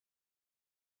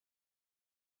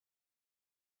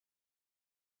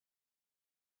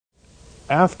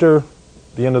After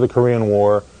the end of the Korean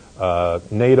War,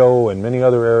 NATO and many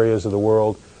other areas of the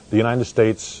world, the United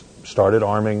States started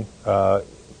arming the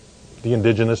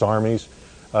indigenous armies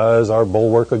as our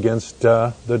bulwark against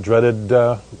the dreaded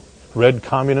Red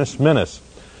Communist menace.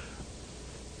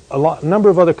 A number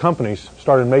of other companies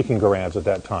started making Garands at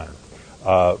that time,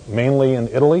 mainly in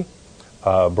Italy.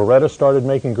 Beretta started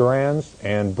making Garands,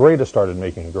 and Breda started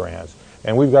making Garands.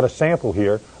 And we've got a sample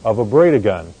here of a Breda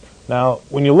gun. Now,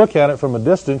 when you look at it from a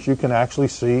distance, you can actually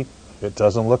see it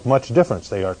doesn't look much different.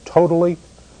 They are totally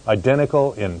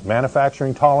identical in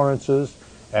manufacturing tolerances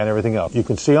and everything else. You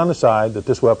can see on the side that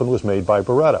this weapon was made by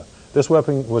Beretta. This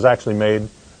weapon was actually made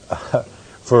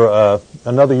for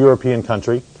another European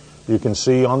country. You can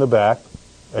see on the back,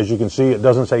 as you can see, it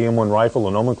doesn't say M1 rifle.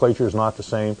 The nomenclature is not the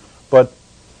same, but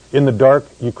in the dark,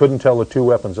 you couldn't tell the two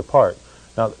weapons apart.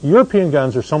 Now, European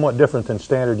guns are somewhat different than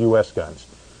standard U.S. guns.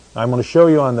 I'm going to show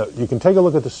you on the, you can take a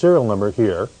look at the serial number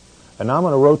here, and now I'm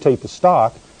going to rotate the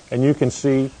stock, and you can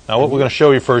see. Now, what we're going to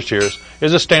show you first here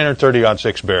is a standard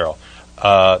 30-06 barrel.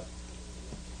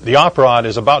 The op rod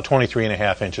is about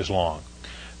 23.5 inches long.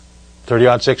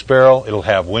 30-06 barrel, it'll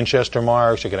have Winchester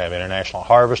marks, it can have International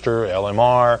Harvester,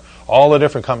 LMR, all the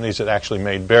different companies that actually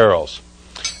made barrels.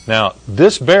 Now,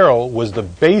 this barrel was the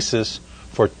basis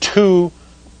for two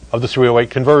of the 308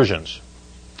 conversions.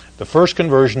 The first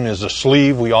conversion is the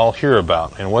sleeve we all hear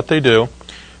about, and what they do,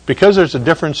 because there's a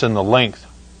difference in the length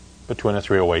between a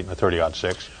 308 and a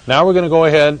 30-06, now we're going to go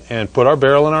ahead and put our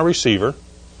barrel in our receiver,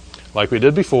 like we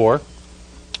did before.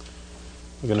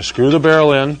 We're going to screw the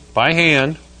barrel in by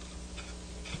hand.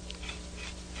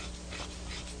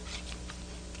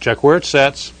 Check where it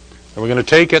sets, and we're going to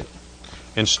take it,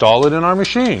 install it in our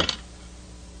machine.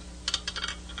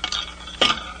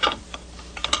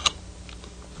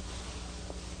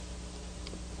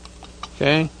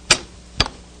 Okay.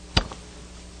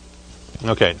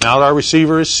 Okay, now that our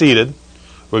receiver is seated,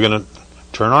 we're going to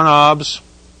turn our knobs,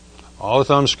 all the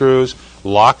thumb screws,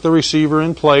 lock the receiver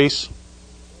in place.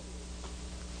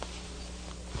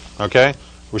 Okay?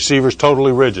 Receiver's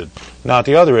totally rigid. Now at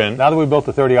the other end, now that we built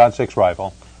the 30-06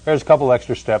 rifle, there's a couple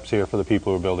extra steps here for the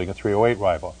people who are building a 308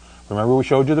 rifle. Remember, we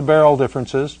showed you the barrel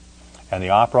differences and the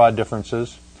op rod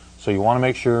differences, so you want to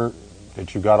make sure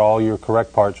that you've got all your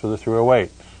correct parts for the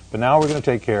 308. But now we're going to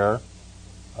take care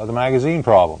of the magazine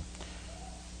problem.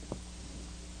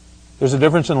 There's a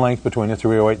difference in length between the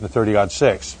 308 and the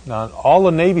 30-06. Now, all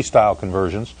the Navy-style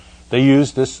conversions, they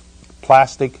use this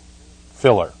plastic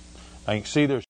filler. Now, you can see there's